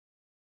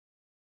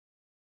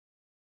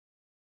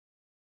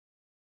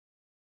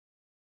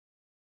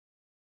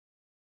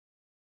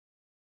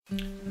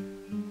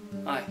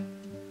Hi,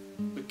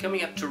 we're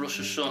coming up to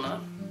Rosh HaShanah,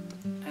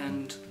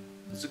 and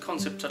there's a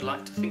concept I'd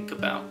like to think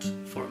about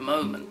for a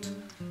moment.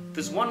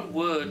 There's one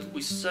word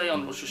we say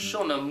on Rosh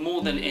HaShanah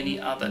more than any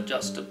other,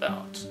 just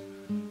about,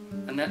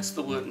 and that's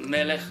the word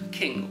melech,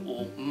 king,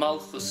 or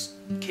malchus,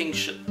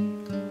 kingship.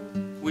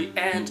 We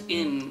add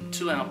in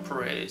to our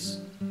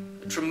prayers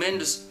a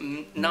tremendous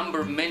number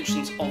of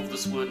mentions of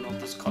this word and of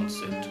this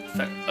concept. In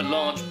fact, a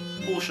large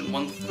portion,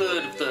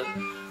 1/3 of the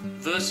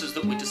verses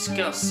that we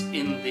discuss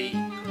in the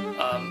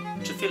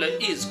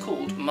Tefillah is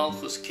called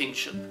Malchus,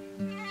 kingship.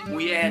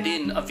 We add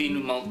in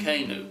Avinu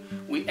Malkeinu.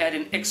 We add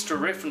in extra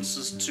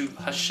references to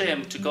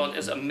Hashem, to God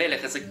as a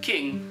melech, as a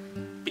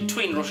king,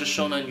 between Rosh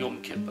HaShanah and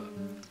Yom Kippur.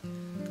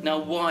 Now,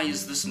 why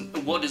is this?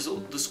 What is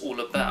this all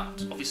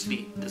about?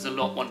 Obviously, there's a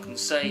lot one can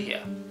say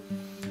here,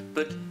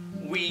 but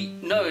we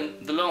know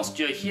in the last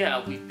year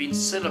here we've been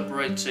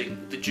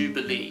celebrating the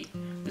Jubilee.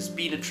 There's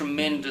been a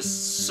tremendous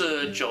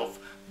surge of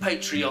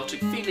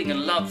patriotic feeling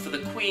and love for the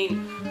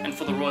Queen and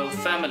for the royal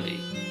family.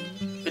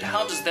 But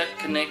how does that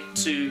connect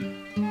to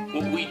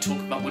what we talk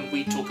about when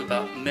we talk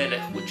about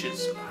Melech, which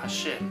is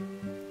Hashem?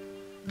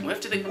 We have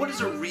to think, what is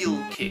a real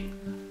king?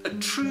 A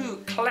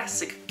true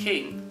classic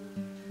king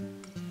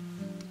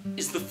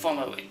is the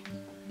following.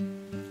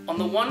 On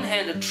the one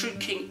hand, a true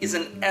king is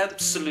an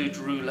absolute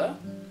ruler,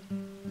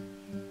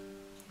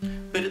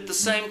 but at the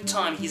same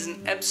time, he's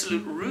an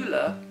absolute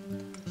ruler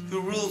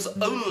who rules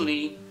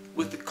only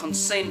with the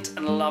consent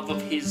and love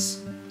of his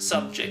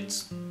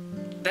subjects.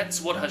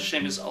 That's what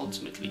Hashem is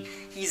ultimately.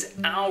 He's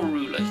our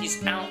ruler,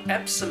 he's our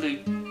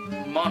absolute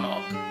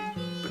monarch,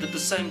 but at the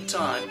same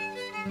time,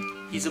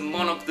 he's a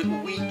monarch that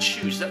we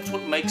choose. That's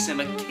what makes him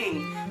a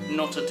king,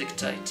 not a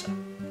dictator.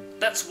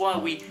 That's why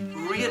we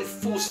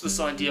reinforce this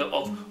idea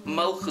of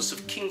malchus,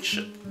 of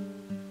kingship,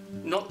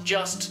 not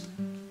just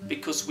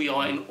because we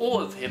are in awe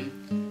of him,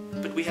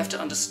 but we have to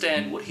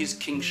understand what his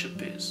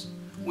kingship is.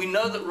 We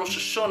know that Rosh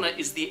HaShanah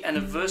is the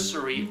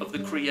anniversary of the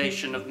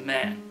creation of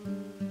man.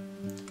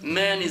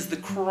 Man is the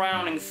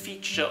crowning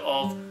feature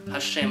of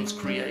Hashem's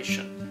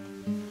creation.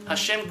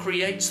 Hashem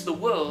creates the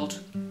world,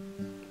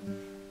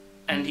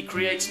 and he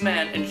creates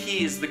man, and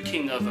he is the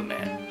king over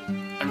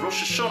man. And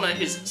Rosh HaShanah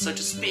is, so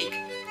to speak,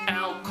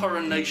 our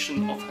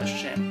coronation of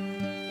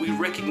Hashem. We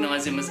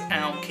recognize him as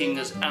our king,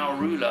 as our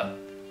ruler,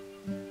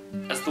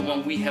 as the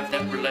one we have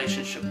that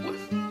relationship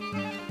with.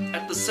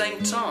 At the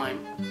same time,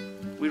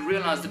 we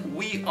realize that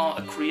we are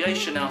a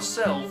creation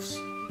ourselves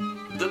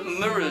that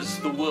mirrors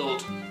the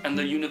world and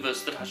the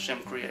universe that Hashem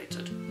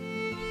created.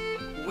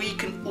 We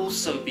can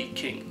also be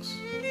kings.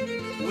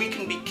 We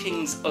can be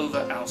kings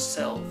over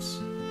ourselves.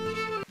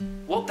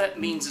 What that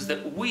means is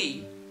that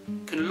we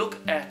can look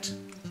at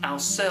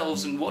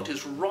ourselves and what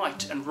is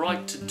right and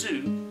right to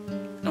do,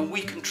 and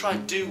we can try to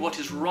do what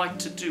is right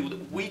to do,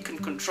 that we can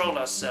control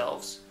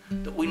ourselves,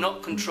 that we're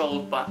not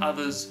controlled by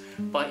others,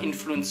 by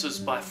influences,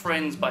 by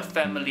friends, by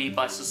family,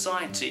 by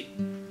society,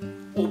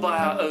 or by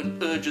our own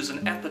urges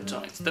and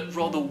appetites, that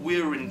rather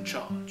we're in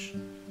charge.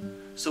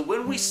 So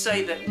when we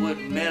say that word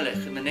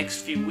Melech in the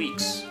next few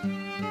weeks,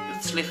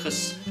 with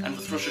Slichus and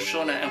with Rosh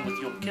HaShanah and with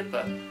Yom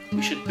Kippur,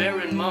 we should bear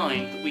in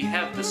mind that we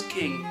have this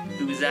king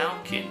who is our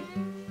king.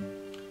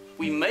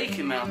 We make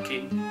him our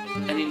king,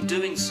 and in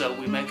doing so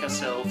we make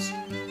ourselves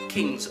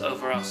kings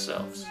over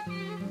ourselves.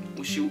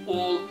 Wish you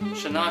all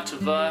Shana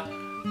Tova,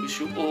 wish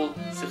you all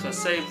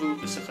Sichasevu,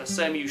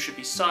 V'Sichasemi. You should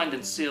be signed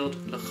and sealed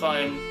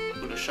L'chaim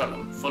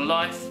U'L'Shalom, for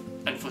life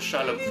and for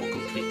Shalom, for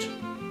complete.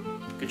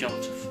 Good Yom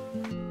Tov.